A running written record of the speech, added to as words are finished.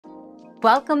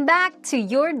Welcome back to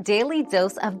your daily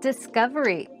dose of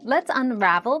discovery. Let's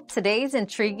unravel today's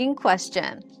intriguing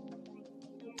question.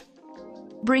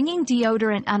 Bringing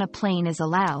deodorant on a plane is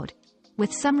allowed,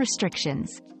 with some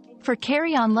restrictions. For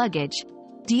carry-on luggage,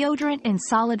 deodorant in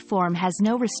solid form has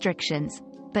no restrictions,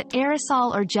 but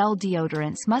aerosol or gel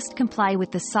deodorants must comply with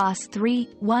the SOS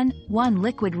 3-1-1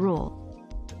 liquid rule.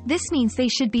 This means they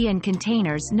should be in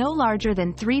containers no larger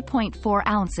than 3.4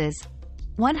 ounces,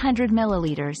 100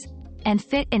 milliliters, and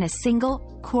fit in a single,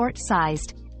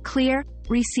 quart-sized, clear,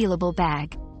 resealable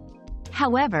bag.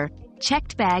 However,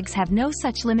 checked bags have no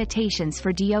such limitations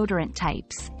for deodorant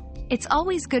types. It's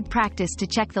always good practice to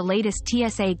check the latest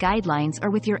TSA guidelines or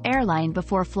with your airline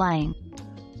before flying.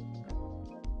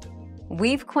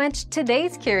 We've quenched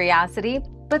today's curiosity,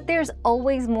 but there's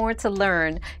always more to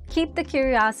learn. Keep the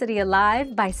curiosity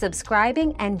alive by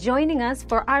subscribing and joining us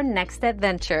for our next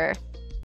adventure.